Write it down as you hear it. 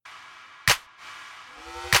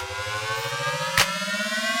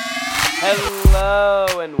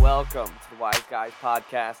Hello and welcome to the Wise Guys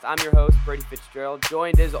podcast. I'm your host, Brady Fitzgerald,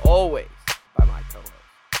 joined as always by my co-host,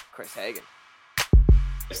 Chris Hagan.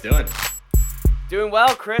 What's doing? Doing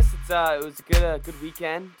well, Chris. It was a good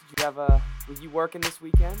weekend. Were you working this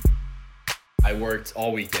weekend? I worked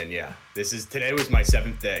all weekend, yeah. Today was my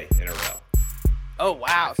 7th day in a row. Oh,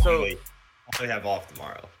 wow. I have off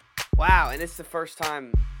tomorrow. Wow, and it's the first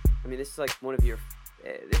time, this is like one of your,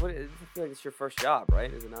 I feel like it's your first job,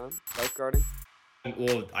 right? Is it not? Lifeguarding?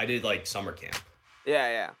 Well, I did like summer camp.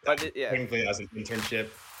 Yeah. Technically, as an internship,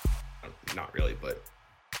 not really, but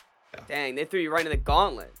yeah. Dang, they threw you right in the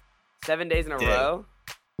gauntlet. 7 days in a row?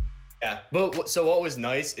 Yeah, but so what was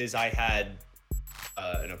nice is I had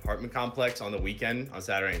an apartment complex on the weekend, on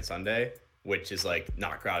Saturday and Sunday, which is like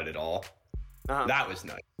not crowded at all. Uh-huh. That was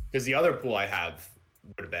nice. Because the other pool I have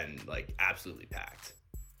would have been like absolutely packed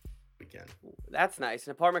weekend. That's nice.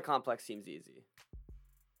 An apartment complex seems easy.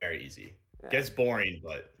 Very easy. Yeah. Gets boring,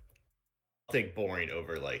 but I'll take boring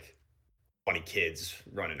over like 20 kids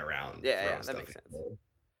running around. Yeah, that makes sense. All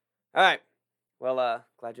right. Well,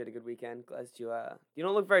 glad you had a good weekend. Glad you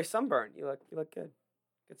don't look very sunburned. You look good.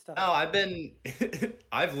 Good stuff. No,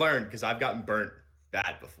 I've learned because I've gotten burnt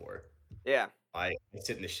bad before. Yeah. I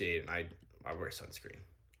sit in the shade and I wear sunscreen.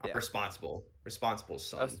 I'm responsible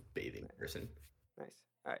sunbathing person. Nice.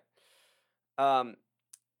 All right.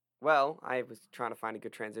 Well, I was trying to find a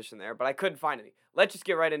good transition there, but I couldn't find any. Let's just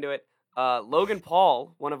get right into it. Logan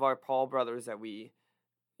Paul, one of our Paul brothers that we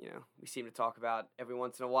seem to talk about every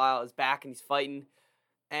once in a while, is back and he's fighting,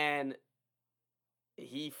 and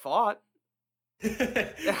he fought.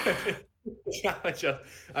 Did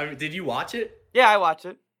you watch it? Yeah, I watched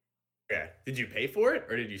it. Yeah. Did you pay for it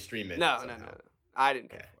or did you stream it? No. I didn't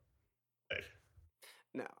pay for it.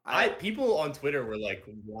 No. People on Twitter were like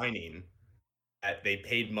whining that they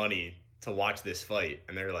paid money to watch this fight,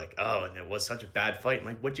 and they're like, "Oh, and it was such a bad fight." I'm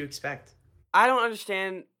like, "What'd you expect?" I don't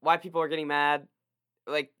understand why people are getting mad.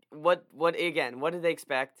 Like, what did they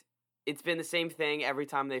expect? It's been the same thing every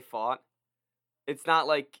time they fought. It's not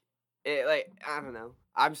like I don't know.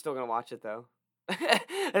 I'm still gonna watch it though.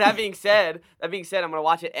 And that being said, I'm gonna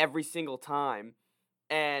watch it every single time.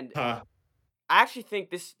 And I actually think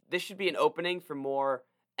this should be an opening for more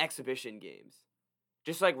exhibition games,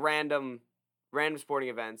 just like random sporting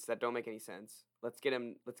events that don't make any sense. Let's get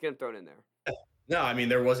him thrown in there. No,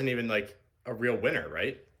 there wasn't even like a real winner,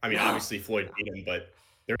 right? Obviously Floyd beat him, but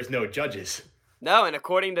there was no judges. No, and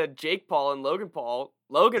according to Jake Paul and Logan Paul,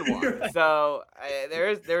 Logan won. So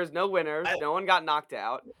there's no winners. No one got knocked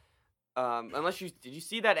out. Did you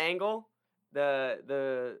see that angle?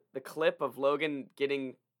 The clip of Logan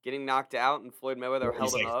getting knocked out and Floyd Mayweather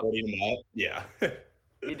held him up. Yeah.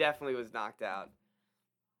 He definitely was knocked out.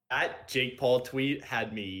 That Jake Paul tweet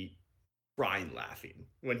had me crying laughing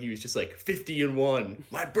when he was just like 50-1.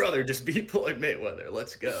 My brother just beat Floyd Mayweather.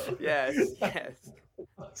 Let's go. Yes.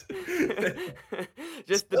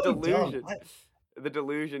 Just the delusion. Dumb. The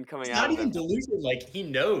delusion coming it's out. Not even delusion. Like, he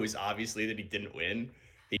knows obviously that he didn't win.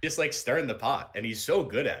 He just like stirring the pot, and he's so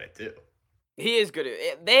good at it too. He is good at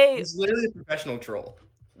it. He's literally a professional troll.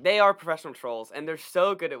 They are professional trolls, and they're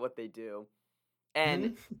so good at what they do.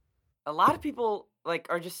 And a lot of people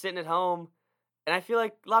are just sitting at home, and I feel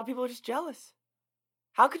like a lot of people are just jealous.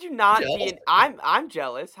 How could you not be I'm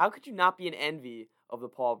jealous. How could you not be an envy of the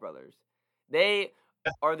Paul brothers? They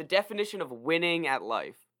are the definition of winning at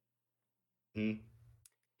life.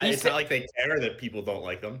 It's not like they care that people don't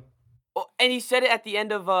like them. Oh, and he said it at the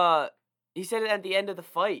end of the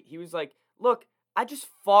fight. He was like, "Look, I just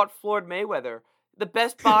fought Floyd Mayweather, the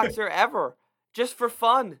best boxer ever, just for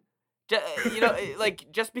fun.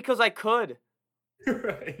 Just because I could."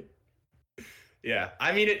 Right. Yeah.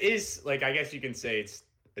 It is like, I guess you can say it's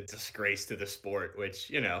a disgrace to the sport,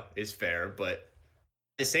 which, is fair, but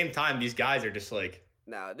at the same time, these guys are just like,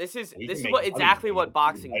 no, this is exactly what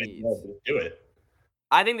boxing needs. Do it.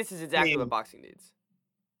 I think this is exactly what boxing needs.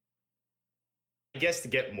 I guess to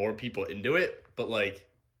get more people into it, but like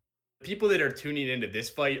the people that are tuning into this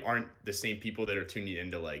fight aren't the same people that are tuning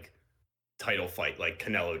into like title fight, like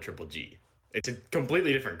Canelo Triple G. It's a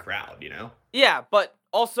completely different crowd, Yeah, but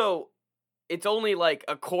also it's only like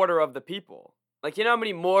a quarter of the people. Like, you know how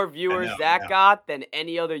many more viewers got than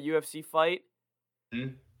any other UFC fight?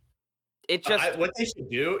 Mm-hmm. It just what they should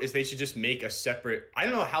do is they should just make a separate. I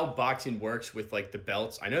don't know how boxing works with like the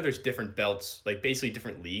belts. I know there's different belts, like basically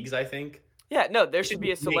different leagues, I think. Yeah, no, there should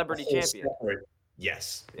be a celebrity champion.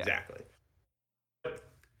 Yes, exactly. But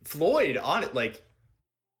Floyd on it, like,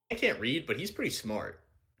 I can't read, but he's pretty smart.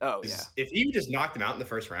 Oh, yeah. If he just knocked him out in the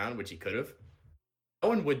first round, which he could have, no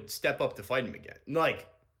one would step up to fight him again. Like,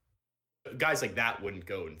 Guys like that wouldn't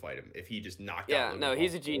go and fight him if he just knocked out Yeah, Logan no, Paul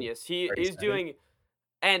he's a before genius. He's 37. doing,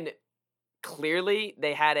 and clearly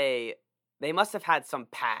they must have had some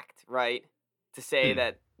pact, right? To say Hmm.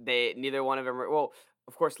 that neither one of them. Well,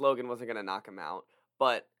 of course, Logan wasn't gonna knock him out,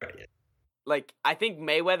 but Right, yeah. like I think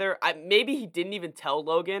Mayweather, maybe he didn't even tell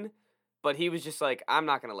Logan, but he was just like, I'm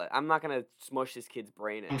not gonna smush this kid's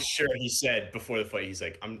brain I'm in. sure he said before the fight, he's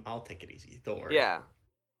like, I'll take it easy. Don't worry. Yeah,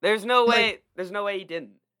 there's no Like, way. There's no way he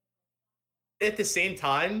didn't. at the same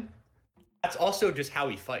time, that's also just how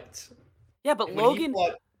he fights. Yeah, but Like, when he Logan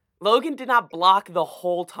fought, Logan did not block the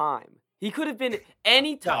whole time. He could have been no, I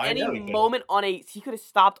any know he did. moment he could have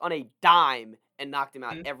stopped on a dime and knocked him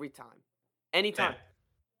out Mhm. every time. Anytime. Yeah.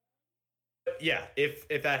 But yeah, if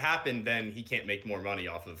that happened, then he can't make more money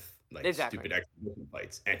off of like Exactly. stupid exhibition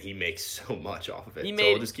fights, and he makes so much off of He it. So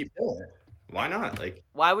we'll made just keep doing it. Why not? Like,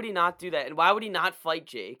 Why would he not do that? And why would he not fight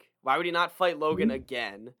Jake? Why would he not fight Logan Mhm.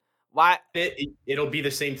 again? Why it'll be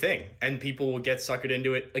the same thing, and people will get suckered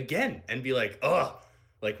into it again and be like, "Oh,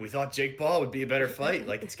 like we thought Jake Paul would be a better fight.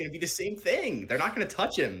 Like it's gonna be the same thing. They're not gonna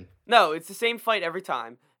touch him." No, it's the same fight every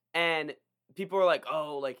time. And people are like,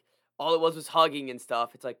 "Oh, like all it was hugging and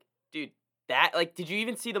stuff." It's like, dude, that like did you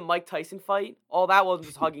even see the Mike Tyson fight? All that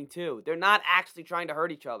was hugging too. They're not actually trying to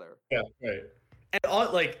hurt each other. Yeah, right. And all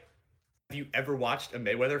like, have you ever watched a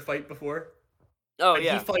Mayweather fight before? Oh And he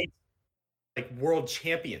yeah. fights like world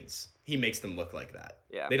champions. He makes them look like that.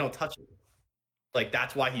 Yeah. They don't touch him. Like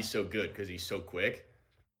that's why he's so good because he's so quick.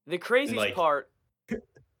 The And craziest like, part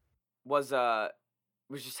was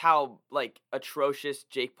just how like atrocious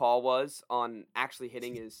Jake Paul was on actually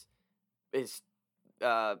hitting his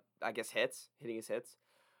I guess hitting his hits.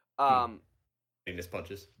 hmm, Um he missed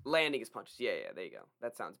punches. landing his punches. Yeah, yeah, there you go.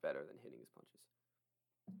 That sounds better than hitting his punches.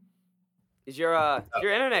 Is your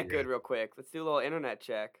internet Yeah. good real quick? Let's do a little internet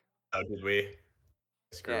check. How did we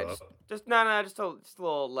screw Yeah, up? just no, just a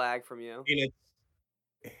little lag from you. I mean,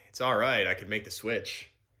 it's all right. I could make the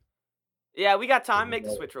switch. Yeah, we got time. Make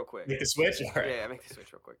the switch real quick. Make the switch. All right. Yeah, make the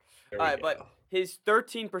switch real quick. There All we right, but go. his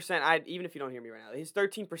 13%. Even if you don't hear me right now, his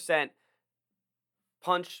 13%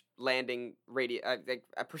 punch landing like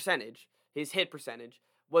a percentage, his hit percentage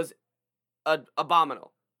was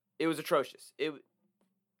abominable. It was atrocious.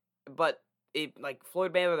 But it like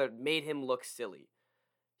Floyd Mayweather made him look silly.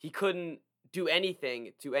 He couldn't do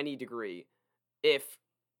anything to any degree. If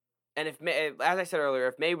as I said earlier,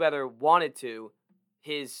 if Mayweather wanted to,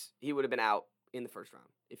 he would have been out in the first round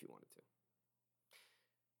if he wanted to.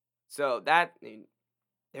 So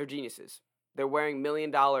they're geniuses. They're wearing $1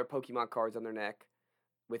 million Pokemon cards on their neck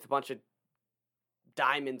with a bunch of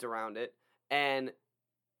diamonds around it, and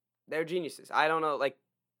they're geniuses. I don't know, like,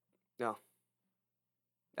 no.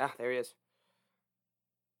 Ah, there he is.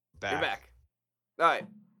 You're back. All right.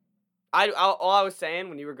 All I was saying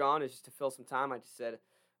when you were gone is just to fill some time. I just said,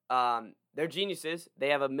 they're geniuses. They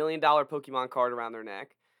have $1 million Pokemon card around their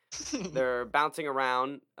neck. They're bouncing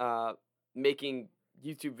around, making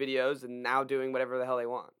YouTube videos, and now doing whatever the hell they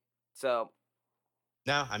want. So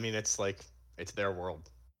No, I mean it's like it's their world.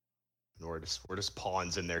 And we're just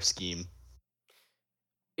pawns in their scheme.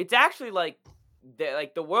 it's actually like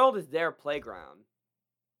the world is their playground,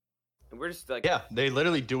 and we're just like Yeah, they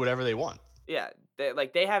literally do whatever they want. yeah,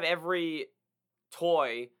 they have every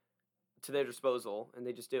toy to their disposal, and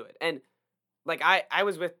they just do it. And like I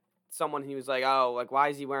was with someone who was like, oh, like why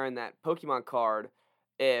is he wearing that Pokemon card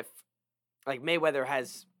if like Mayweather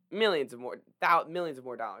has millions of more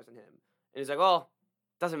dollars than him? And he's like, well,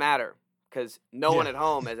 doesn't matter because no one Yeah. at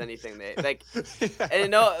home has anything. They like,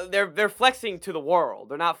 and no, they're flexing to the world.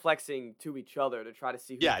 They're not flexing to each other to try to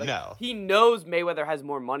see. Yeah, like, no. He knows Mayweather has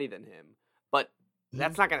more money than him, but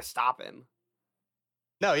that's not gonna stop him.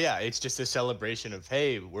 No, yeah, it's just a celebration of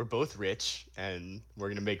hey, we're both rich and we're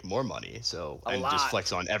gonna make more money. So A and lot. just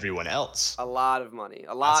flex on everyone else. A lot of money, a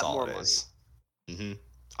That's lot all more it money. is.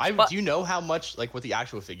 Mm-hmm. But- Do you know how much like what the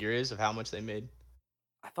actual figure is of how much they made?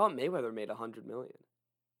 I thought Mayweather made 100 million.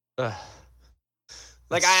 Ugh.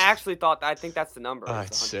 Like I think that's the number. Oh, is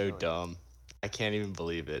it's 100 so million. dumb. I can't even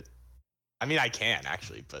believe it. I mean, I can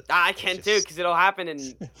actually, but I can too, just- because it'll happen in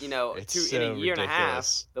it's in a so year and a half.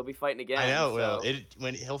 ridiculous. They'll be fighting again. I know. Well, so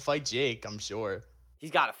when he'll fight Jake, I'm sure. he's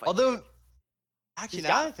got to fight. Although, actually, He's now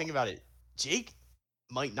gotta that I think about it, Jake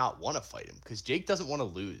might not want to fight him because Jake doesn't want to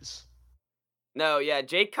lose. No, yeah,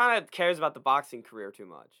 Jake kind of cares about the boxing career too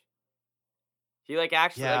much. He like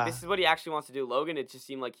actually like Yeah. this is what he actually wants to do. Logan, it just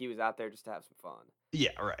seemed like he was out there just to have some fun. Yeah,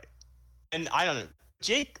 right. And I don't know.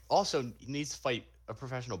 Jake also needs to fight a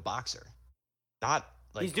professional boxer, not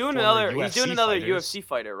like he's doing former another UFC fighters. UFC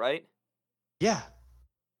fighter, right? Yeah,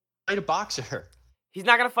 fight a boxer. He's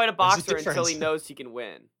not gonna fight a There's a boxer until he difference. knows he can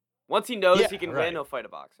win. Once he knows Yeah, he can right. win, he'll fight a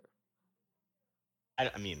boxer.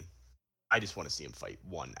 I mean, I just want to see him fight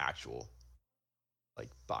one actual like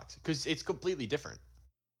boxer because it's completely different.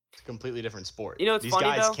 It's a completely different sport. You know what's These funny,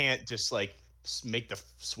 guys though? can't just like make the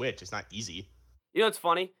switch. It's not easy. You know what's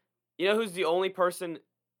funny? You know who's the only person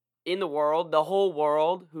in the world, the whole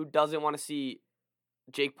world, who doesn't want to see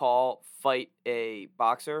Jake Paul fight a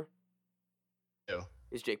boxer? Who?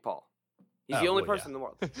 Is Jake Paul. He's Oh, the only well, person yeah.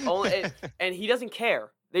 in the world. And he doesn't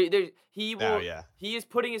care. He will. Oh, yeah. He is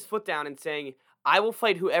putting his foot down and saying, "I will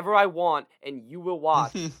fight whoever I want, and you will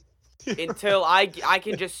watch until I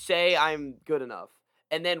can just say I'm good enough.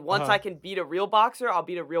 And then once I can beat a real boxer, I'll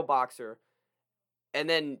beat a real boxer, and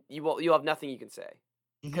then you'll have nothing you can say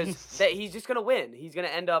because he's just gonna win. He's gonna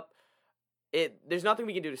end up. There's nothing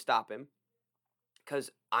we can do to stop him because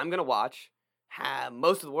I'm gonna watch.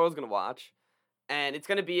 Most of the world's gonna watch. And it's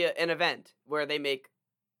going to be an event where they make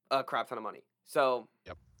a crap ton of money. So,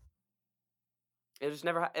 Yep. It just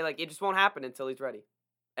never it just won't happen until he's ready.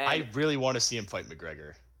 And I really want to see him fight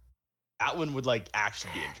McGregor. That one would like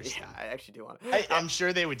actually be interesting. Yeah, I actually do want to. I'm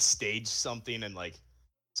sure they would stage something and like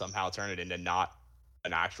somehow turn it into not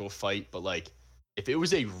an actual fight, but like if it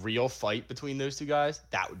was a real fight between those two guys,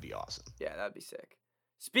 that would be awesome. Yeah, that'd be sick.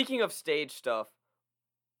 Speaking of stage stuff,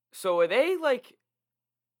 so are they like,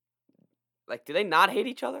 do they not hate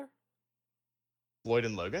each other? Floyd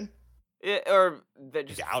and Logan? Or they're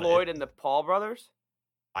just Doubt Floyd it. and the Paul brothers?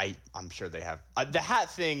 I'm sure they have. The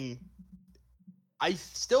hat thing, I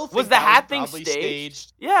still think Was the that hat thing probably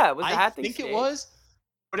staged? Yeah, was the I hat thing think staged? it was.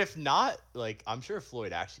 But if not, like, I'm sure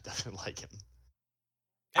Floyd actually doesn't like him.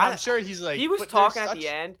 And I'm sure he's like. He was but they're talking at such- the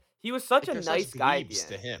end. He was such like, a they're nice guy at the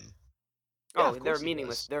dweebs end. to him. Oh, Yeah, of they're course he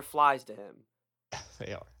meaningless. was. They're flies to him.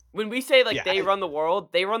 They are. When we say Yeah, they run the world,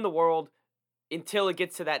 they run the world until it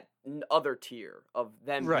gets to that other tier of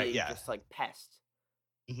them being just like pests.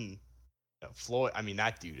 Mm-hmm. Yeah, Floyd. I mean,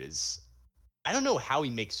 that dude is. I don't know how he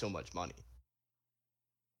makes so much money.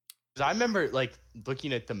 'Cause I remember like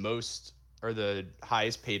looking at the most or the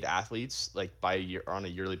highest paid athletes like by a year on a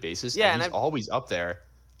yearly basis. Yeah, and and he's always up there.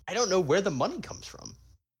 I don't know where the money comes from.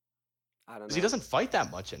 I don't know. Because he doesn't fight that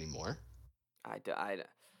much anymore.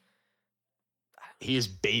 He is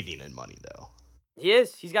bathing in money though. He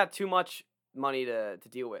is. He's got too much money to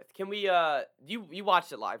deal with. Can we? You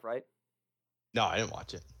watched it live, right? No, I didn't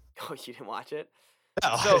watch it. Oh, you didn't watch it?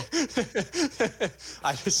 No, So-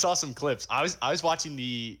 I just saw some clips. I was watching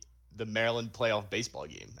the Maryland playoff baseball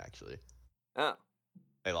game actually. Oh,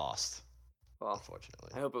 They lost, well,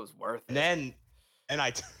 unfortunately. I hope it was worth it. And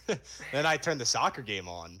then I turned the soccer game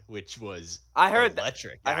on, which was I heard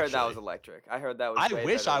electric. I heard that was actually. electric. I heard that was. I way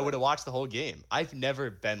wish better I than- would have watched the whole game. I've never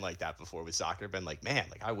been like that before with soccer. Been like, man,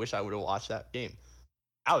 like I wish I would have watched that game.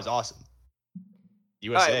 That was awesome.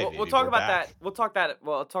 All USA. right, baby, we'll talk we're about back. that. We'll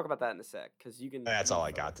talk about that in a sec because you can. That's all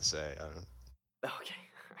I got to say. I don't know. Okay.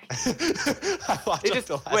 I watched It like just-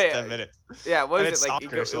 the last wait, 10 minutes. Yeah, what And is it's it like?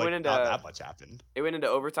 soccer, so, It went like, into not that much happened. it went into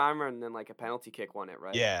overtime and then like a penalty kick won it,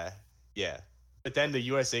 right? Yeah. But then the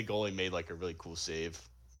USA goalie made like a really cool save.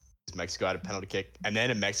 'Cause Mexico had a penalty kick, and then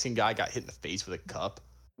a Mexican guy got hit in the face with a cup.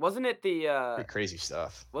 Wasn't it the Pretty crazy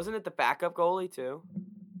stuff. Wasn't it the backup goalie too?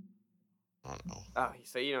 I don't know. Oh,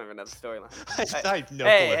 so you don't even know the storyline. I have no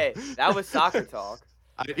Hey, clue. that was soccer talk.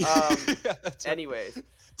 Yeah, that's right. Anyways,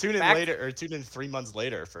 Tune in back- later, or tune in 3 months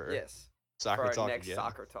later for yes, soccer for our talk next again.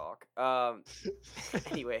 soccer talk.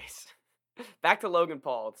 Anyways, back to Logan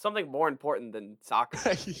Paul. Something more important than soccer.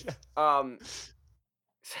 Yeah.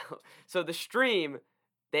 So the stream,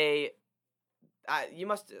 you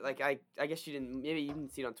must I guess you didn't, maybe you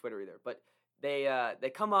didn't see it on Twitter either, but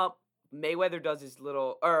they come up. Mayweather does his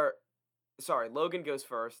little, Logan goes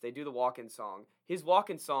first. They do the walk-in song. His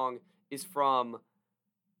walk-in song is from,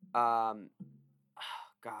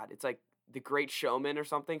 God, it's like The Great Showman or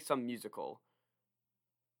something, some musical.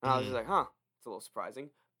 And I was just like, huh, it's a little surprising.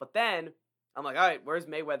 But then I'm like, all right, where's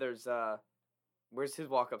his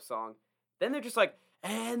walk-up song? Then they're just like,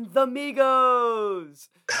 and the Migos!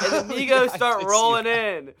 And the Migos Yeah, I start did see rolling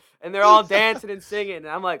that. in, and they're all dancing and singing. And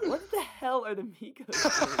I'm like, what the hell are the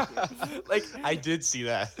Migos doing here? Like, I did see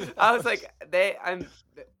that. I was like, the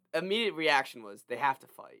immediate reaction was, they have to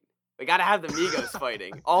fight. We gotta have the Migos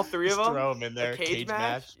fighting. All three of Just them. throw them in there. A cage match.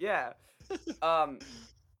 match. Yeah.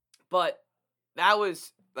 But that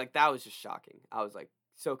was just shocking. I was like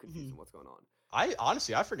so confused on what's going on.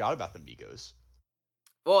 I forgot about the Migos.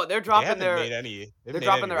 Well, they're They dropping haven't their made any. they're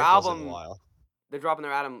dropping their album. In a while. They're dropping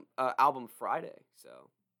their album Friday,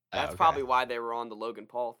 so that's okay. probably why they were on the Logan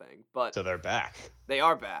Paul thing. But So they're back. they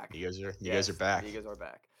are back. Migos are Yes, back. Migos are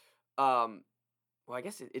back. Well, I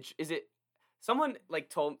guess is it. someone like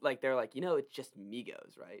told like they're like, it's just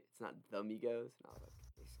Migos, right? It's not the Migos. And I was like,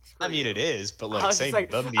 I screw mean, you. it is, but I like was saying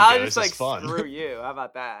just like, the I Migos was just like, is fun. screw you. How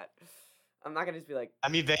about that? I'm not gonna just be like, I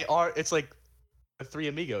mean, they are. It's like the three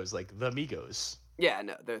amigos, like the Migos. yeah,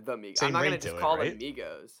 no, they're the Migos. Same I'm not gonna ring just to it, call right? them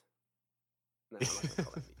Migos. No, I'm not gonna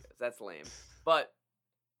call them Migos. That's lame. But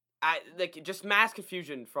just mass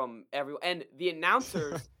confusion from everyone, and the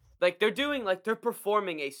announcers like they're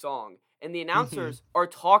performing a song, and the announcers are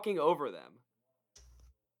talking over them.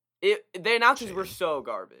 The announcers were so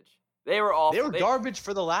garbage. They were awful. They were garbage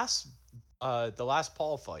for the last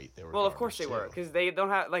Paul fight. They were. Well, of course they were, because they don't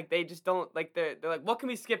have they just don't they're like, what can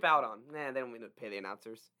we skip out on? Nah, they don't need to pay the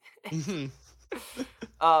announcers.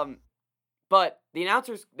 But the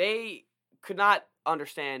announcers, they could not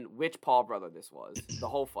understand which Paul brother this was the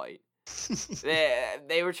whole fight.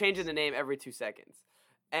 They were changing the name every 2 seconds,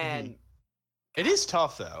 and it is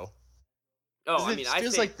tough though. Oh, I mean, it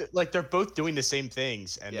feels like they're both doing the same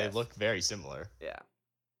things, and they look very similar. Yeah.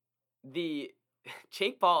 The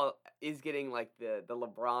Jake Paul is getting like the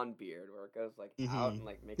LeBron beard, where it goes like out and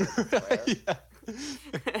like makes a square.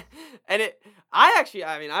 And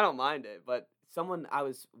I mean, I don't mind it, but someone I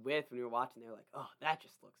was with when we were watching, they were like, "Oh, that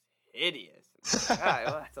just looks hideous." Like, all right,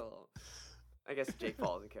 well, that's a little. I guess Jake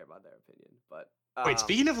Paul doesn't care about their opinion, but wait.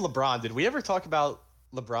 Speaking of LeBron, did we ever talk about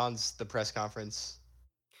the press conference?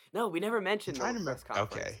 No, we never mentioned the press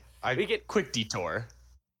conference. Okay, we get quick detour.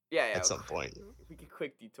 Yeah. At some point, we can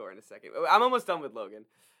quick detour in a second. I'm almost done with Logan.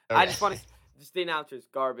 Okay. I just want to just the announcers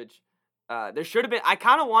garbage. There should have been. I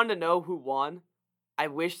kind of wanted to know who won. I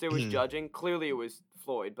wish there was judging. Clearly, it was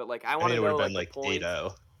Floyd, but like I want to know like the points.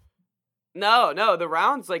 8-0. No, the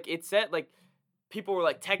rounds like it said like people were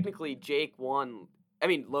like technically Jake won. I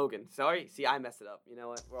mean Logan. Sorry, see I messed it up. You know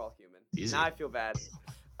what? We're all human. Easy. Now I feel bad.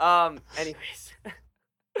 Anyways,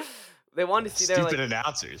 they wanted to see their stupid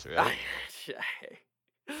announcers, right?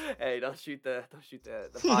 Hey, don't shoot the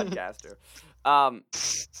podcaster. Don't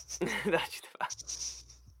shoot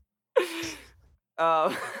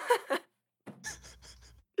the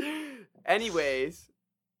anyways,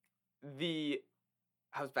 I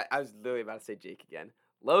was literally about to say Jake again.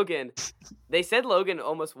 Logan, they said Logan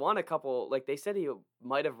almost won a couple. Like they said he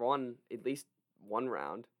might have won at least one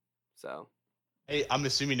round. So, hey, I'm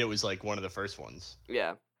assuming it was like one of the first ones.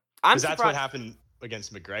 Yeah, because that's what happened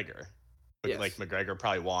against McGregor. Yes. Like McGregor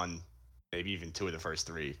probably won maybe even 2 of the first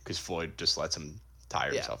 3 because Floyd just lets him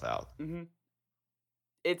tire himself out. Mm-hmm.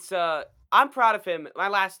 It's I'm proud of him. My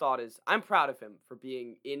last thought is I'm proud of him for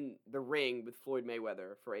being in the ring with Floyd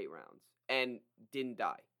Mayweather for 8 rounds and didn't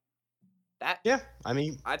die. I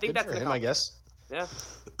mean, I think that's for him, I guess. Yeah.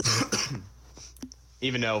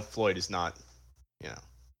 Even though Floyd is not,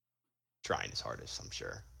 trying his hardest, I'm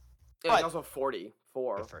sure. Yeah, he's also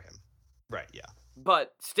 44. Good for him. Right, yeah.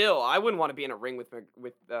 But still, I wouldn't want to be in a ring with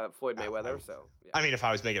Floyd Mayweather. So yeah. I mean, if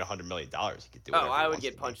I was making $100 million, you could do it. I would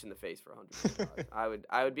get punched in the face for $100 million.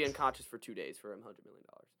 I would be unconscious for 2 days for $100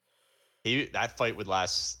 million. That fight would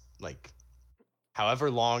last like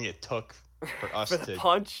however long it took for us to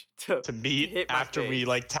punch to meet after we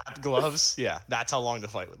like tapped gloves. Yeah, that's how long the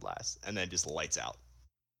fight would last, and then just lights out.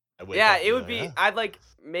 Yeah, it would be. Yeah.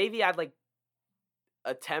 I'd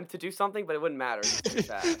attempt to do something, but it wouldn't matter.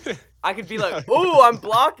 I could be like, "Ooh, I'm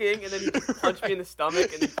blocking," and then he'd punch me in the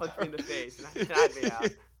stomach, and then punch me in the face, and I'd be out.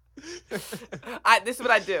 This is what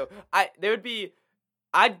I'd do.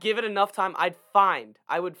 I'd give it enough time. I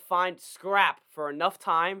would find scrap for enough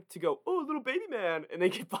time to go, "Oh, little baby man," and then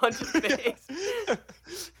get punched in the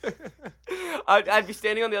face. I'd be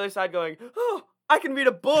standing on the other side going, "Oh, I can read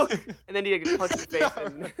a book," and then he'd get punched in the face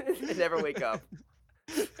and never wake up.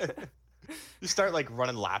 You start like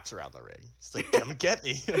running laps around the ring. It's like, come and get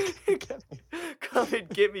me. Come and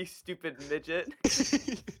get me, stupid midget.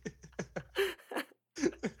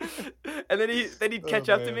 And then he'd catch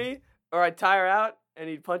up to me, or I'd tire out, and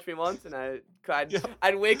he'd punch me once, and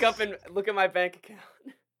I'd wake up and look at my bank account.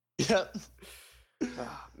 Yep.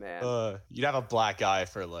 Oh man. You'd have a black eye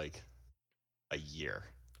for like a year.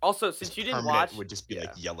 Also, since you didn't watch, it would just be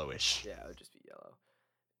like yellowish. Yeah, it would just be yellow.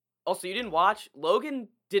 Also, you didn't watch. Logan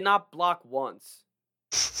did not block once.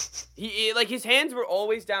 He like his hands were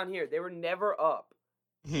always down here. They were never up.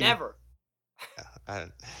 Never.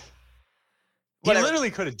 He literally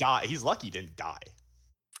could have died. He's lucky he didn't die.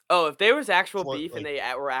 Oh, if there was actual beef and they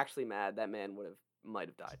were actually mad, that man might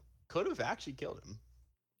have died. Could have actually killed him.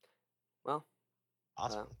 Well,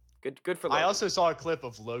 awesome. Good for Logan. I also saw a clip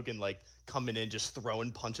of Logan like coming in just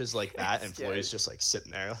throwing punches like that, and Floyd's just like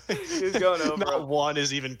sitting there. He was going over. Not one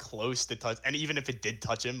is even close to touch, and even if it did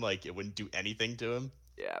touch him, like it wouldn't do anything to him.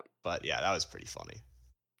 Yeah. But yeah, that was pretty funny.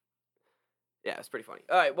 Yeah, it's pretty funny.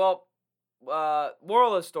 All right, well,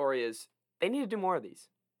 moral of the story is they need to do more of these.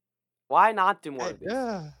 Why not do more of these?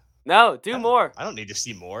 Yeah. No, do more. I don't need to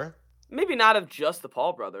see more. Maybe not of just the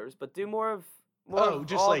Paul brothers, but do more of of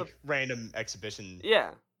Just all like random exhibition.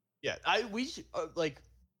 Yeah. Yeah, we should, there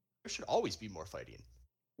should always be more fighting.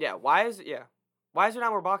 Yeah. Why is there not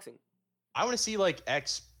more boxing? I want to see like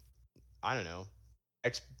I don't know,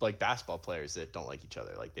 like basketball players that don't like each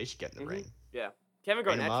other. Like they should get in the ring. Yeah. Kevin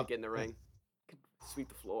Train 'em Garnett should up. get in the ring. Could sweep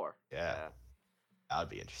the floor. Yeah. That would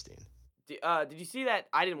be interesting. Did you see that?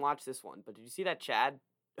 I didn't watch this one, but did you see that Chad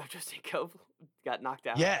Ochocinco got knocked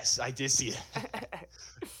out? Yes, I did see that.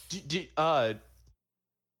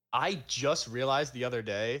 I just realized the other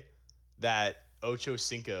day that Ocho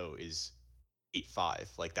Cinco is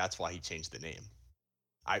 8'5". Like that's why he changed the name.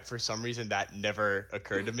 For some reason that never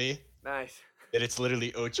occurred to me. Nice. That it's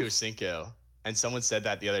literally Ocho Cinco. And someone said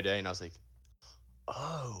that the other day and I was like,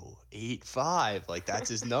 oh, 8'5". Like that's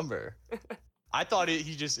his number. I thought it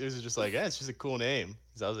was just like, it's just a cool name.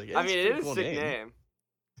 So I was like, I mean, it is cool a sick name.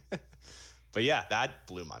 But yeah, that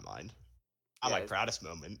blew my mind. Not Yeah, my proudest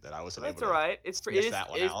moment that I wasn't able That's to. all right. It is that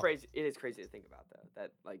one it is out. crazy. It is crazy to think about though.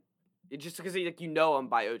 That like it just because like you know him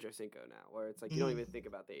by Ocho Cinco now, where it's like you don't even think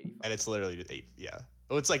about the 85. And it's literally 8. Yeah.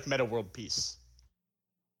 Oh, it's like Meta World Peace,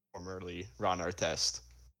 formerly Ron Artest.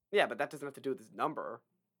 Yeah, but that doesn't have to do with his number.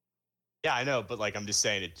 Yeah, I know, but like I'm just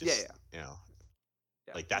saying it. Just Yeah.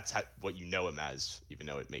 Yeah. like that's what you know him as, even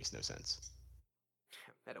though it makes no sense.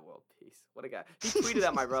 Meta World Peace. What a guy. He tweeted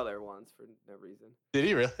at my brother once for no reason. Did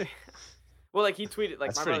he really? Well, like he tweeted, like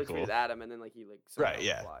That's my pretty brother tweeted cool. at him, and then like he like somehow Right,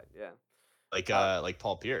 yeah. replied. Yeah. Like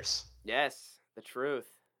Paul Pierce. Yes, the truth.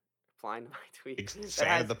 Replying to my tweet. Big That fan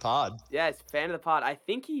has- of the pod. Yes, fan of the pod. I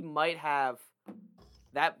think he might have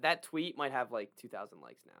that tweet might have like 2,000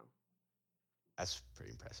 likes now. That's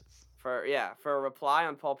pretty impressive. For a reply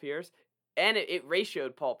on Paul Pierce, and it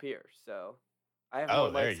ratioed Paul Pierce. So I have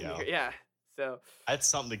more There likes you in go. here. Yeah. So That's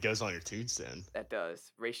something that goes on your tombstone. that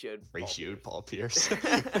does ratioed. Paul Pierce.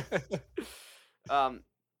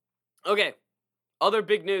 Okay. Other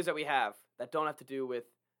big news that we have that don't have to do with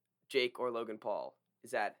Jake or Logan Paul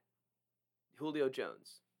is that Julio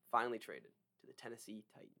Jones finally traded to the Tennessee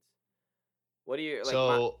Titans. What do you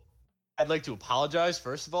like? I'd like to apologize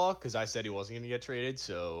first of all because I said he wasn't going to get traded.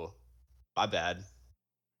 So my bad.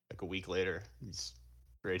 Like a week later, he's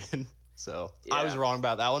traded. So I was Yeah. wrong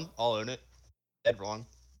about that one. I'll own it. Dead wrong.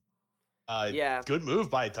 Yeah. Good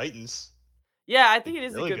move by Titans. Yeah, I think it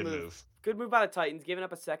is Really a good move. Good move by the Titans, giving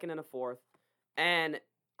up a second and a fourth. And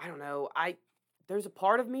I don't know, there's a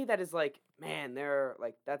part of me that is like, man, they're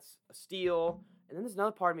like that's a steal. And then there's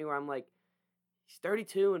another part of me where I'm like, he's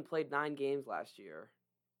 32 and played 9 games last year.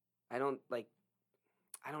 I don't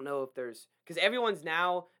know if there's because everyone's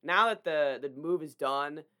now that the move is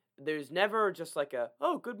done. There's never just like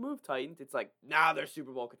good move Titans. It's like they're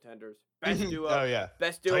Super Bowl contenders, best duo, Oh yeah,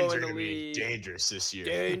 best duo Titans in are the gonna be league, dangerous this year.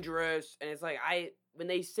 dangerous. And it's like when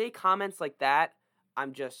they say comments like that,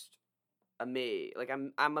 I'm just amazed. Like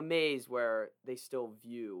I'm amazed where they still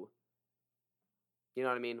view. You know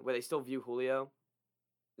what I mean? Where they still view Julio.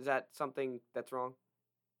 Is that something that's wrong?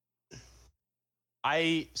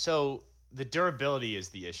 So the durability is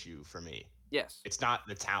the issue for me. Yes. It's not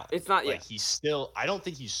the talent. It's not. Like he's still. I don't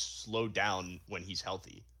think he's slowed down when he's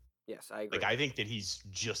healthy. Yes, I agree. Like I think that he's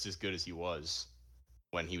just as good as he was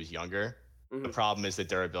when he was younger. Mhm. The problem is the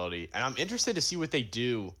durability, and I'm interested to see what they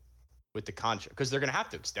do with the contract because they're gonna have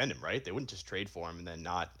to extend him, right? They wouldn't just trade for him and then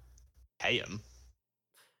not pay him.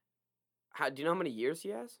 Do you know how many years he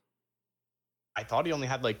has? I thought he only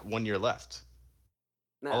had like 1 year left.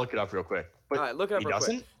 No. I'll look it up real quick. But All right, look it up he real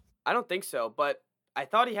doesn't. quick. I don't think so, but I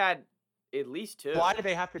thought he had at least 2. Why did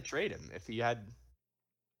they have to trade him if he had?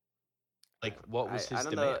 Like, what was his I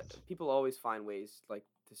don't demand? know. People always find ways like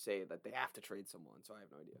to say that they have to trade someone, so I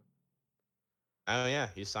have no idea. Oh yeah,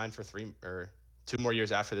 he's signed for 3 or 2 more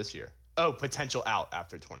years after this year. Oh, potential out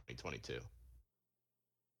after 2022.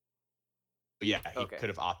 But yeah, he Okay. could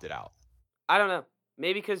have opted out. I don't know.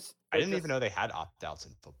 Maybe because I didn't even know they had opt-outs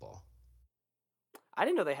in football. I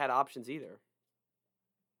didn't know they had options either.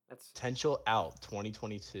 That's Potential out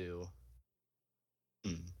 2022.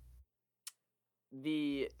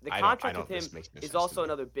 the I contract don't- with this him makes no is sense to also me.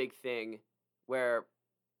 another big thing where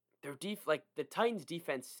their the Titans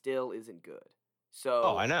defense still isn't good. So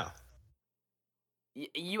Oh, I know.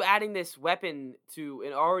 you adding this weapon to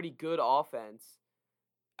an already good offense,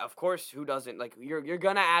 of course, who doesn't? Like you're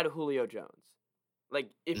gonna add Julio Jones. Like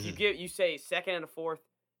if you say second and a fourth,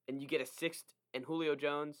 and you get a sixth and Julio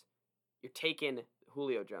Jones, you're taking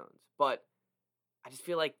Julio Jones. But I just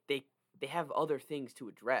feel like they have other things to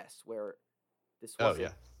address where this Oh wasn't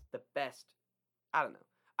yeah. the best. I don't know.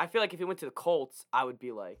 I feel like if he went to the Colts, I would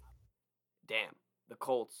be like, damn, the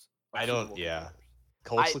Colts. I don't. Yeah,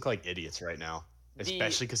 Colts look like idiots right now,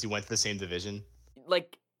 especially because he went to the same division.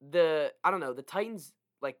 Like I don't know, the Titans,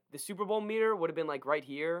 like the Super Bowl meter would have been like right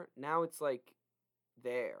here. Now it's like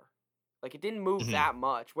there, like it didn't move that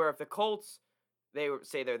much. Where if the Colts, they would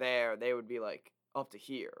say they're there, they would be like up to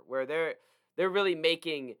here. Where they're really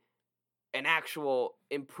making an actual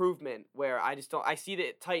improvement. Where I see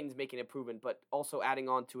the Titans making improvement, but also adding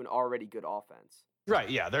on to an already good offense. Right.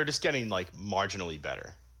 Yeah, they're just getting like marginally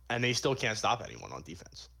better, and they still can't stop anyone on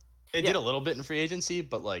defense. They did a little bit in free agency,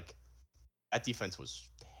 but like that defense was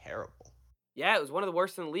terrible. Yeah, it was one of the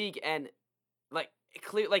worst in the league, and like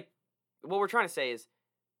what we're trying to say is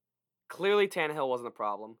clearly Tannehill wasn't a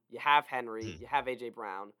problem. You have Henry, you have AJ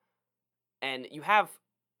Brown, and you have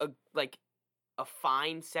a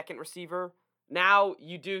fine second receiver. Now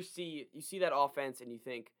you see that offense, and you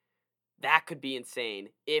think that could be insane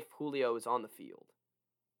if Julio is on the field.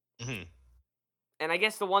 And I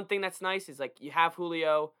guess the one thing that's nice is like you have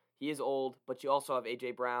Julio, he is old, but you also have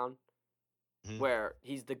AJ Brown. Where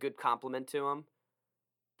he's the good complement to him.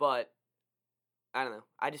 But, I don't know.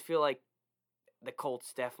 I just feel like the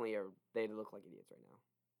Colts definitely they look like idiots right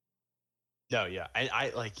now. No, yeah.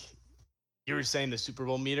 I like, you were saying the Super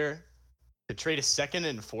Bowl meter, to trade a second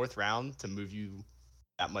and fourth round to move you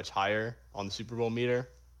that much higher on the Super Bowl meter,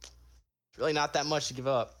 it's really not that much to give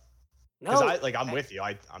up. No. Because I'm with you.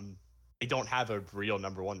 They don't have a real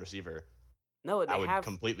number one receiver. No, that would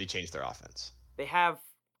completely change their offense. They have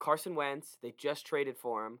Carson Wentz, they just traded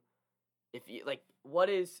for him. If you what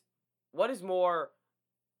is more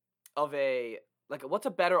of a what's a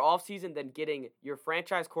better offseason than getting your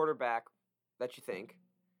franchise quarterback that you think,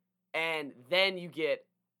 and then you get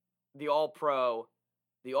the all-pro,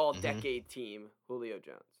 the all-decade team, Julio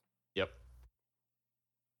Jones. Yep.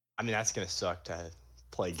 I mean, that's gonna suck to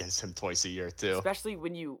play against him twice a year too. Especially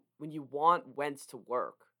when you want Wentz to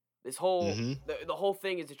work. This whole the whole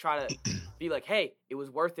thing is to try to be like, hey, it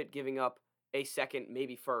was worth it giving up a second,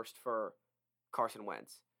 maybe first for Carson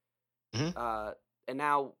Wentz. And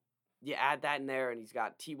now you add that in there, and he's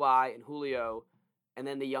got T.Y. and Julio, and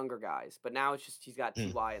then the younger guys. But now it's just he's got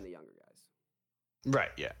T.Y. and the younger guys.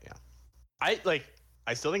 Right. Yeah. Yeah. I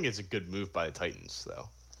still think it's a good move by the Titans, though.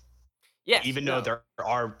 Yes. Even though there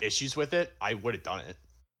are issues with it, I would have done it.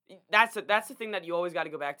 That's the thing that you always got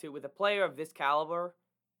to go back to with a player of this caliber.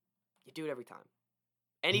 You do it every time.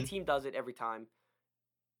 Any team does it every time.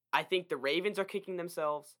 I think the Ravens are kicking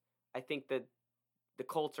themselves. I think that the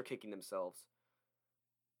Colts are kicking themselves.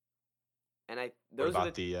 And I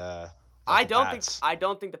don't think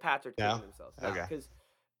the Pats are kicking themselves. No, okay. Because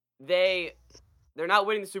they're not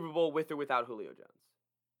winning the Super Bowl with or without Julio Jones.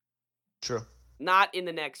 True. Not in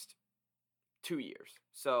the next 2 years.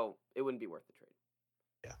 So it wouldn't be worth the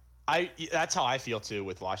trade. Yeah. That's how I feel too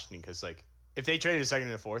with Washington, because if they traded a second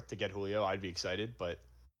and a fourth to get Julio, I'd be excited. But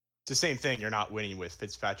it's the same thing. You're not winning with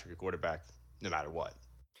Fitzpatrick at quarterback no matter what.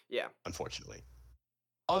 Yeah. Unfortunately.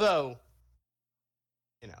 Although,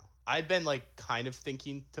 I've been kind of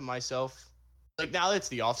thinking to myself, now that it's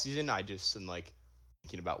the offseason, I just am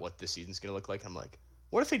thinking about what this season's going to look like. I'm like,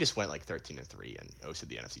 what if they just went 13-3 and hosted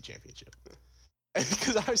the NFC Championship?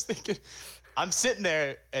 Because I was thinking, I'm sitting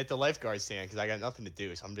there at the lifeguard stand because I got nothing to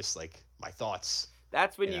do. So I'm just my thoughts.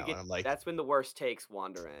 That's when that's when the worst takes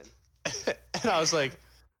wander in. And I was like,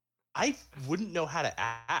 I wouldn't know how to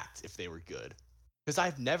act if they were good, because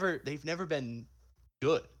they've never been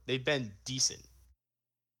good. They've been decent.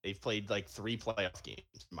 They've played 3 playoff games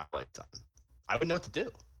in my lifetime. I wouldn't know what to do.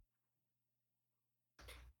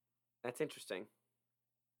 That's interesting.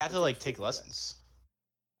 I have to take lessons.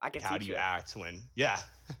 I can. How do you act when? Yeah.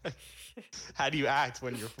 How do you act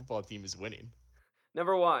when your football team is winning?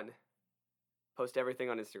 Number 1. Post everything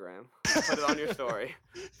on Instagram. Put it on your story.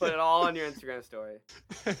 Put it all on your Instagram story.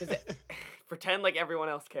 Pretend like everyone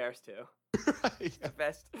else cares too. Right, yeah.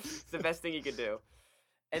 It's the best thing you could do.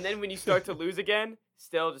 And then when you start to lose again,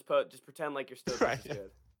 still just pretend like you're still right, good.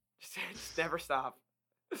 Just never stop.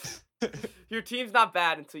 Your team's not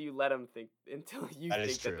bad until you let them think that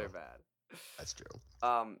they're bad. That's true.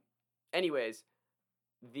 Anyways,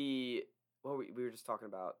 we were just talking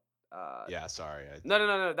about. Yeah, sorry.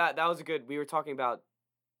 No. That was good. We were talking about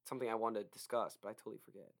something I wanted to discuss, but I totally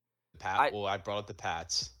forget. I brought up the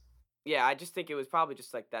Pats. Yeah, I just think it was probably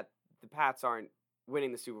just that the Pats aren't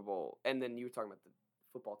winning the Super Bowl, and then you were talking about the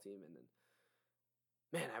football team, and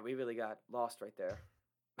then, man, we really got lost right there.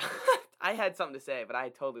 I had something to say, but I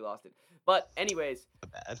totally lost it. But anyways,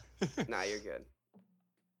 bad. Nah, you're good.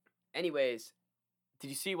 Anyways, did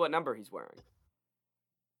you see what number he's wearing?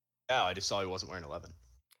 No, I just saw he wasn't wearing 11.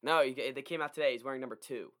 No, they came out today. He's wearing number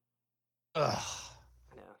 2. Ugh.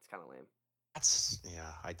 I know, it's kind of lame.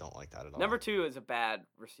 I don't like that at all. Number 2 is a bad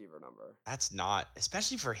receiver number. That's not,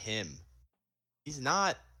 especially for him. He's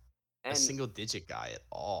not a And single-digit guy at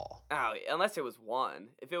all. oh, unless it was 1.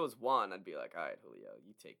 If it was 1, I'd be like, all right, Julio,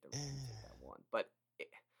 you take that 1. But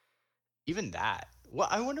Even that. Well,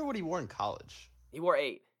 I wonder what he wore in college. he wore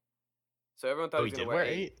 8. So everyone thought Oh, he he was did going to wear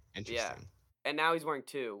wear 8? Interesting. And now he's wearing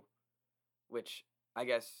 2, which I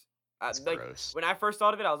guess That's like gross. when I first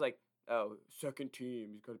thought of it, I was like, oh, second team,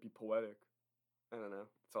 he's got to be poetic. I don't know.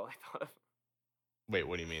 That's all I thought of. Wait,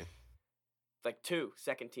 what do you mean? Like 2,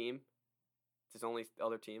 second team. It's his only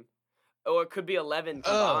other team. Oh, it could be 11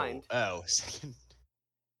 combined. Oh, second.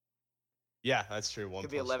 Yeah, that's true. One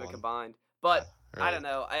Could be plus 11 one. combined. But Yeah, I really. don't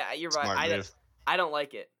know. You're Smart right. move. I don't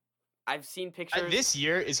like it. I've seen pictures. This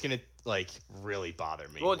year is gonna really bother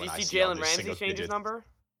me. Well, do when you I see all Jalen these Ramsey single change his digits. number?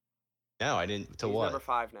 No, I didn't. To He's what? number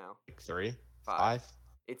 5 now. 3? 5.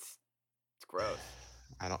 It's gross.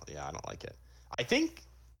 I don't like it. I think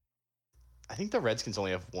the Redskins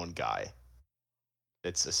only have one guy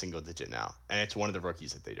that's a single digit now, and it's one of the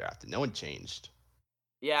rookies that they drafted. No one changed.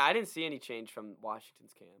 Yeah, I didn't see any change from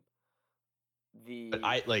Washington's camp.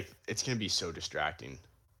 But it's gonna be so distracting.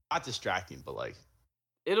 Not distracting, but like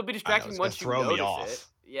It'll be distracting it's once you gonna throw me notice off. it.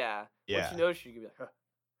 Yeah. Yeah. Once you notice, you can be like,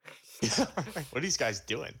 huh. what are these guys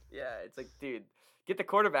doing? Yeah, it's like, dude, get the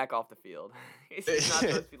quarterback off the field. He's not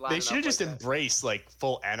supposed to be lining They should have up just like that. embraced like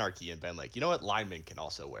full anarchy and been like, you know what, linemen can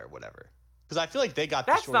also wear whatever. Because I feel like they got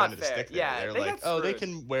That's the short not end of the fair. stick there. Yeah, They're they like, got oh, they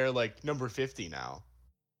screwed. can wear like number 50 now.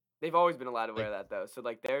 They've always been allowed to wear that though, so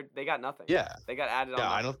like they got nothing. Yeah. They got added on.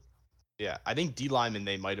 Yeah, nothing. I think D linemen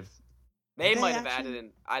they might have. They Did might have actually?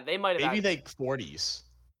 added in. They might have. Maybe added, they 40s.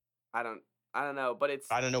 I don't know, but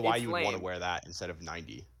it's. I don't know why it's you would lame. want to wear that instead of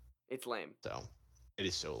 90. It's lame. So it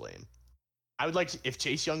is so lame. I would like to, if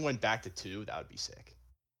Chase Young went back to 2, that would be sick.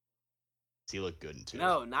 He looked good in 2.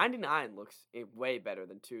 No, 99 looks way better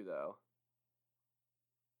than 2 though.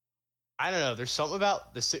 I don't know. There's something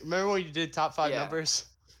about the. Remember when you did top 5 Yeah. numbers?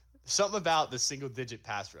 Something about the single digit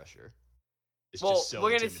pass rusher. It's Well, just so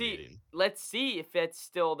we're gonna see. intimidating. Let's see if it's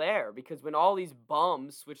still there because when all these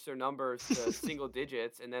bums switch their numbers to single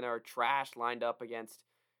digits and then are trash lined up against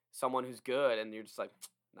someone who's good, and you're just like,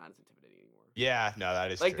 not as intimidating anymore. Yeah, no,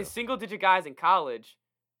 that is Like true. the single digit guys in college,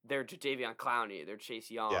 they're Jadeveon Clowney, they're Chase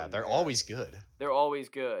Young. Yeah, they're always good. They're always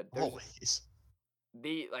good. Always.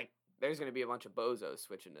 There's gonna be a bunch of bozos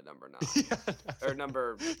switching to number 9 Yeah. or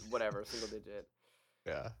number whatever single digit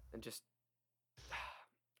Yeah. and just.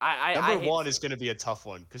 I Number hate 1 to is see it. going to be a tough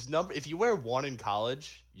one because if you wear 1 in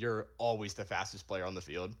college, you're always the fastest player on the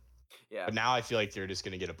field. Yeah. But now I feel like they're just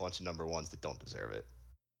going to get a bunch of number 1s that don't deserve it.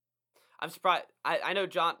 I'm surprised. I know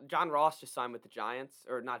John Ross just signed with the Giants,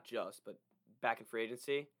 or not just, but back in free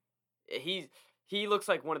agency. He looks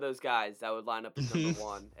like one of those guys that would line up as number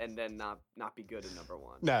 1 and then not be good at number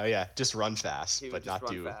 1. No, yeah, just run fast, He would but just not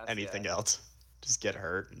run do fast, anything yeah. else. Just get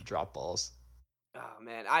hurt and drop balls. Oh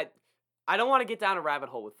man, I don't want to get down a rabbit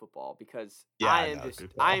hole with football because Yeah, I I am know, just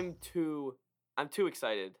good call. I'm too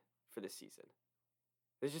excited for this season.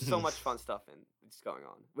 There's just so much fun stuff that's going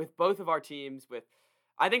on with both of our teams.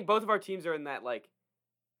 I think both of our teams are in that like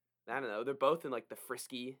I don't know. They're both in like the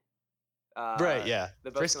frisky. Right, yeah.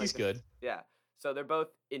 They're both in, Frisky's like, good. Yeah. So they're both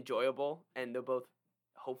enjoyable and they'll both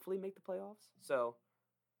hopefully make the playoffs. So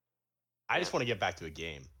I just want to get back to a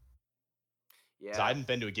game. 'Cause yeah. I haven't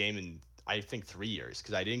been to a game in, I think, 3 years.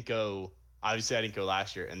 Because I didn't go, obviously I didn't go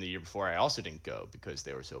last year. And the year before I also didn't go because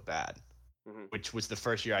they were so bad. Mhm. Which was the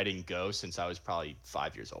first year I didn't go since I was probably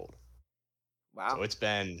 5 years old. Wow. So it's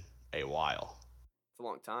been a while. It's a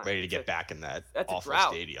long time. Ready to get back in that that's a awful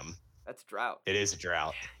drought. stadium. That's a drought. It is a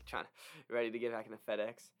drought. Ready to get back into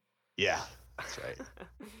FedEx. Yeah, that's right.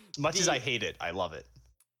 As much as I hate it, I love it.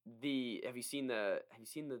 Have you seen the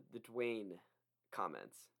Dwayne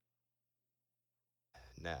comments?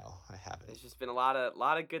 No, I haven't. There's just been a lot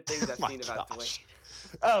of good things I've Oh my seen about gosh.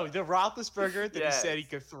 Dwayne. Oh, the Roethlisberger that he said he Yes.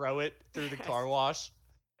 could throw it through the Yes. car wash.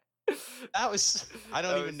 That was, I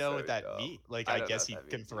don't That even was know so what that dumb. means. Like, I I don't know guess what he that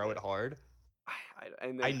can means throw it either. hard.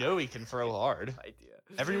 And I then, know he can throw hard. idea.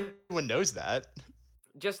 Everyone knows that.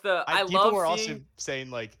 Just I People love were seeing. also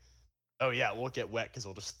saying like, "Oh yeah, we'll get wet because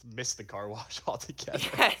we'll just miss the car wash altogether."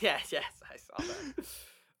 yes, I saw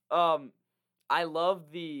that. I love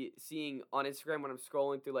seeing on Instagram when I'm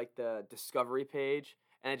scrolling through like the discovery page,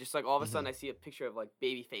 and it just like all of a sudden I see a picture of like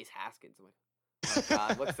Babyface Haskins. I'm like, oh my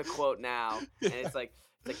god, what's the quote now? And it's like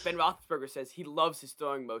It's like Ben Roethlisberger says he loves his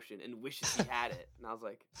throwing motion and wishes he had it. And I was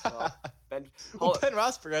like, well, Ben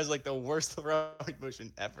Roethlisberger has like the worst throwing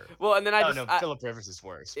motion ever. Well, and then Phillip Rivers is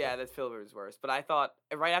worse. Yeah, that's Phillip Rivers worse. But I thought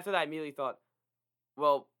right after that, I immediately thought,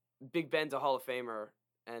 well, Big Ben's a Hall of Famer,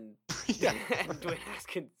 and and Dwayne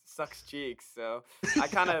Haskins sucks cheeks, so I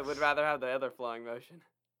kind of would rather have the other flowing motion.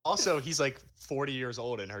 Also, he's like 40 years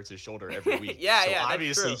old and hurts his shoulder every week. Yeah, so that's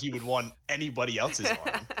obviously true. he would want anybody else's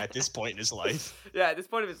arm at this point in his life. Yeah, at this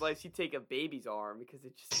point of his life, he'd take a baby's arm because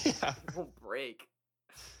it just it won't break.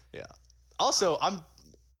 Yeah. Also, I'm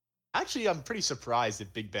pretty surprised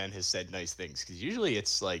that Big Ben has said nice things, because usually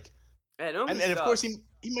it's like, and of course he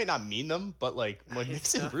might not mean them, but like when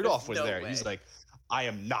Mason Rudolph was there, he's like, I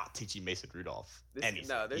am not teaching Mason Rudolph anything.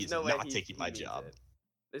 No, there's no way he's taking my job.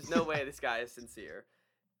 There's no way this guy is sincere.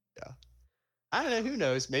 Yeah. I don't know. Who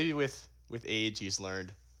knows? Maybe with age, he's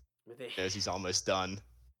learned. He knows he's almost done.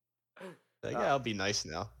 Like, yeah, I'll be nice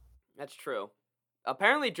now. That's true.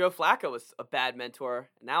 Apparently, Joe Flacco was a bad mentor.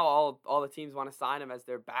 Now all the teams want to sign him as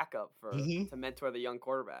their backup to mentor the young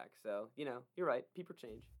quarterback. So, you're right. People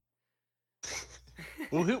change.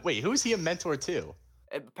 Well, who's he a mentor to?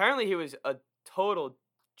 Apparently, he was a total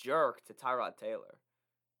jerk to Tyrod Taylor.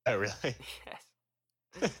 Oh, really? Yes.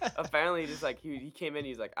 Apparently, just like he came in,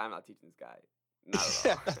 he's like, I'm not teaching this guy. Not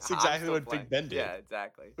at all. That's exactly what Big Ben did. Yeah,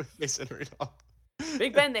 exactly. Mason Rudolph.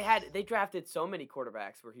 Big Ben, they drafted so many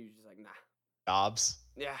quarterbacks where he was just like, nah. Dobbs.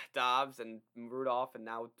 Yeah, Dobbs and Rudolph and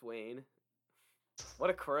now Dwayne. What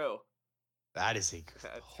a crew. That is a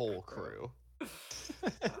whole crew. Oh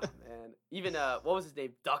man. Even what was his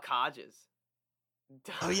name? Duck Hodges.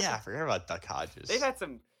 Oh yeah, I forgot about Duck Hodges. They've had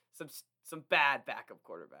some bad backup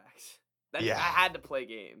quarterbacks. I had to play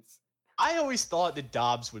games. I always thought that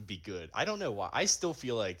Dobbs would be good. I don't know why. I still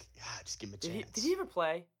feel like, just give him a chance. Did he ever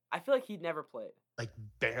play? I feel like he'd never played. Like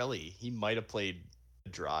barely. He might have played a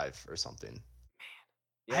drive or something. Man.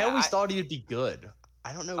 Yeah, I always thought he would be good.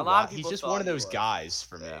 I don't know why. Lot of people He's just one of those guys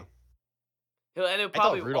for me. And it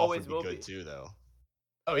probably Rudolph always will be good too, though.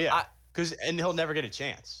 Oh yeah, and he'll never get a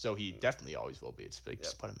chance, so he definitely always will be. It's like,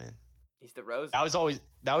 just put him in. He's the Rose. That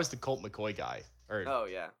was the Colt McCoy guy. Oh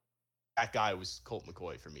yeah. That guy was Colt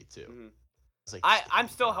McCoy for me too. Mm-hmm. Like, I'm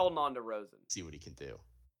still holding on to Rosen. See what he can do.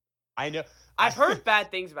 I know. I've heard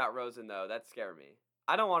bad things about Rosen though. That scare me.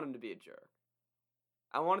 I don't want him to be a jerk.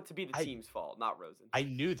 I want it to be the team's fault, not Rosen. I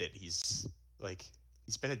knew that he's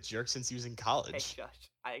been a jerk since he was in college. Hey, shush.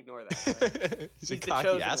 I ignore that. Right? he's a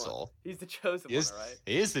cocky asshole. One. He's the chosen one, right?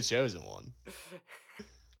 He is the chosen one.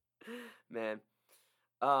 Man.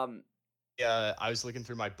 Yeah, I was looking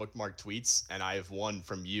through my bookmark tweets, and I have one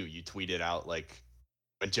from you. You tweeted out like,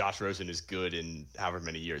 when Josh Rosen is good in however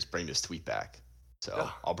many years, bring this tweet back. So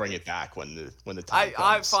I'll bring it back when the time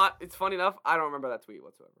comes. It's funny enough, I don't remember that tweet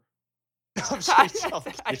whatsoever. I'm sure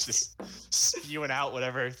it's just spewing out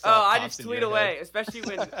whatever. I just tweet away, especially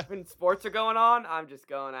when sports are going on. I'm just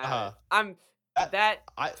going at it.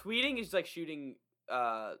 Tweeting is like shooting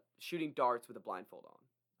darts with a blindfold on.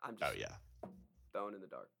 I'm just throwing in the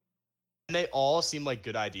dark. And they all seem like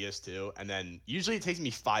good ideas too. And then usually it takes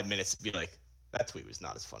me 5 minutes to be like, that tweet was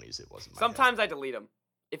not as funny as it was in my Sometimes head. I delete them.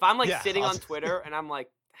 If I'm like sitting on Twitter and I'm like,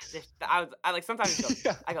 I like sometimes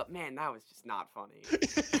I go, man, that was just not funny.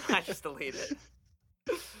 I just delete it.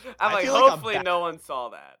 I'm like, hopefully no one saw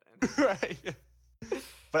that. Right.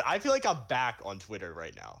 But I feel like I'm back on Twitter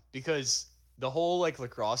right now because the whole like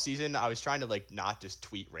lacrosse season, I was trying to like not just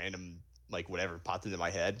tweet random like whatever popped into my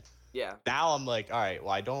head. Yeah. Now I'm like, all right,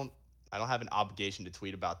 well I don't have an obligation to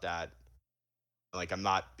tweet about that. Like I'm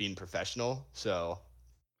not being professional, so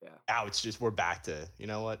now it's just we're back to, you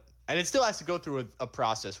know what? And it still has to go through a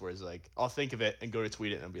process where it's like, I'll think of it and go to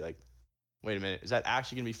tweet it and I'll be like, wait a minute, is that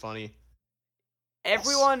actually going to be funny?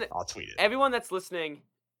 Everyone, I'll tweet it. Everyone that's listening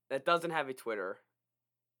that doesn't have a Twitter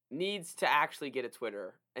needs to actually get a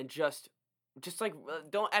Twitter and just like,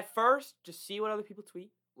 don't, at first, just see what other people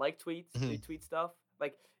tweet, like tweets, retweet stuff.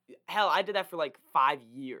 Like, hell, I did that for like 5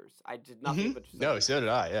 years. I did nothing but just. No, so did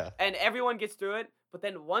I, yeah. And everyone gets through it, but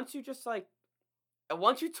then once you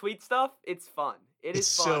tweet stuff, it's fun.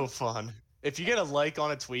 It's fun. So fun. If you get a like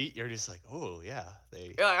on a tweet, you're just like, oh yeah,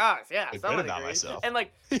 you're like, good about myself. And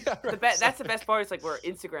like, that's the best part. It's like where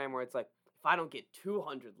Instagram, where it's like, if I don't get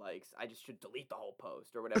 200 likes, I just should delete the whole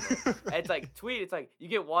post or whatever. And it's like tweet. It's like you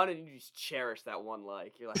get one and you just cherish that one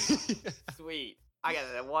like. You're like, sweet, I got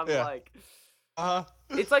that one like.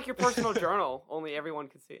 It's like your personal journal. Only everyone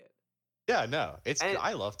can see it. Yeah, no,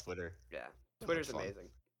 I love Twitter. Yeah, Twitter's amazing.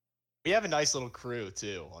 We have a nice little crew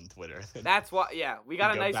too on Twitter. That's why, we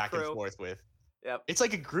got a nice back crew. And forth with. Yep. It's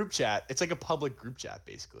like a group chat. It's like a public group chat,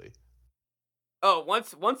 basically. Oh,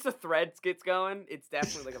 once the threads gets going, it's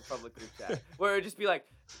definitely like a public group chat where it'd be like,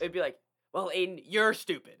 well, Aiden, you're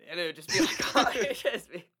stupid, and it would just be like,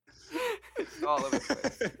 it's all over the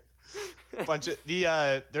place. Bunch of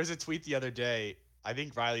there's a tweet the other day. I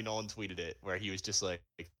think Riley Nolan tweeted it where he was just like,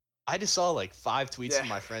 I just saw like 5 tweets from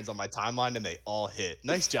my friends on my timeline and they all hit.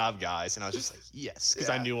 Nice job, guys. And I was just like, yes, because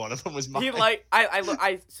I knew one of them was mine. He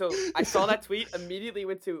I saw that tweet, immediately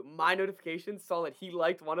went to my notifications, saw that he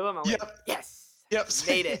liked one of them. I'm like, yes. Yep.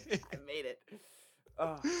 I made it.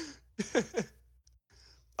 Oh.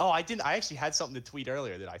 Oh, I didn't. I actually had something to tweet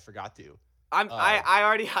earlier that I forgot to. I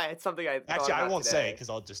already had something I thought actually I won't today. say it because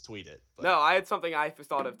I'll just tweet it. But. No, I had something I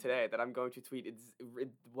thought of today that I'm going to tweet. It's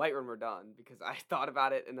right when we're done because I thought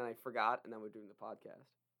about it and then I forgot and then we're doing the podcast.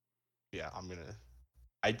 Yeah,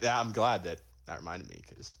 I'm glad that reminded me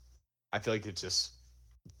because I feel like it's just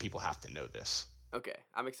people have to know this. Okay,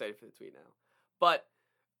 I'm excited for the tweet now. But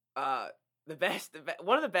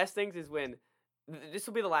one of the best things is when this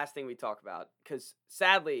will be the last thing we talk about because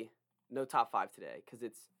sadly no top 5 today because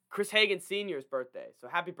it's Chris Hagan Sr.'s birthday. So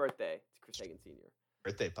happy birthday to Chris Hagan Sr.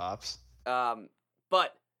 Birthday, Pops.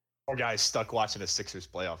 But poor guy's stuck watching a Sixers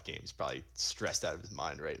playoff game. He's probably stressed out of his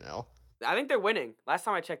mind right now. I think they're winning. Last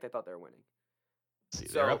time I checked, I thought they were winning. See,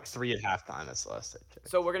 they're up 3 at halftime. That's the last I checked.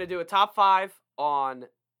 So we're gonna do a top 5 on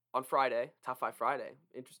Friday. Top 5 Friday.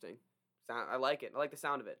 Interesting. I like it. I like the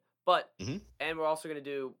sound of it. But and we're also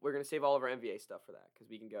gonna save all of our NBA stuff for that because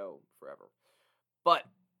we can go forever. But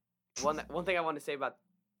one thing I wanted to say about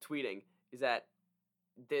tweeting is that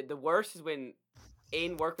the worst is when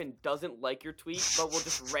Aiden Workman doesn't like your tweet, but will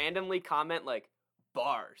just randomly comment like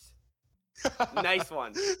bars. Nice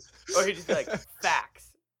one. Or he'd just be like,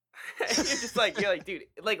 facts. you're like, dude,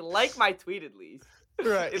 like my tweet at least.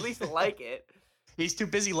 Right. At least like it. He's too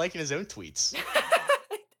busy liking his own tweets.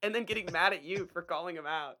 And then getting mad at you for calling him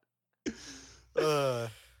out. That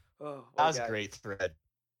was a great thread.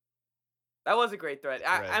 That was a great thread.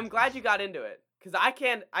 I'm glad you got into it. Because I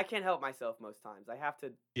can't help myself most times. I have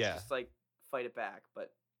to just fight it back.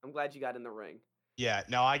 But I'm glad you got in the ring. Yeah,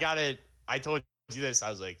 no, I told you this. I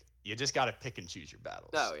was like, you just got to pick and choose your battles.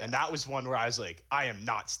 Oh, yeah. And that was one where I was like, I am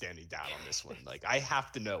not standing down on this one. Like, I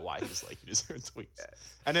have to know why he's liking his own tweets. Yeah.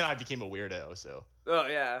 And then I became a weirdo, so. Oh,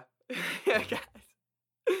 yeah. Yeah, guys.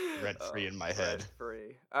 Rent free in my head.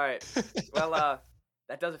 Free. All right. Well,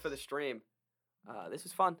 that does it for the stream. This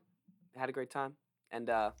was fun. I had a great time. And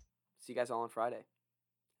see you guys all on Friday.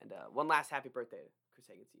 And one last happy birthday to Chris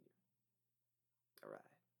Hagan Sr. All right.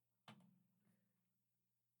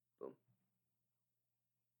 Boom.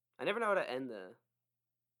 I never know how to end the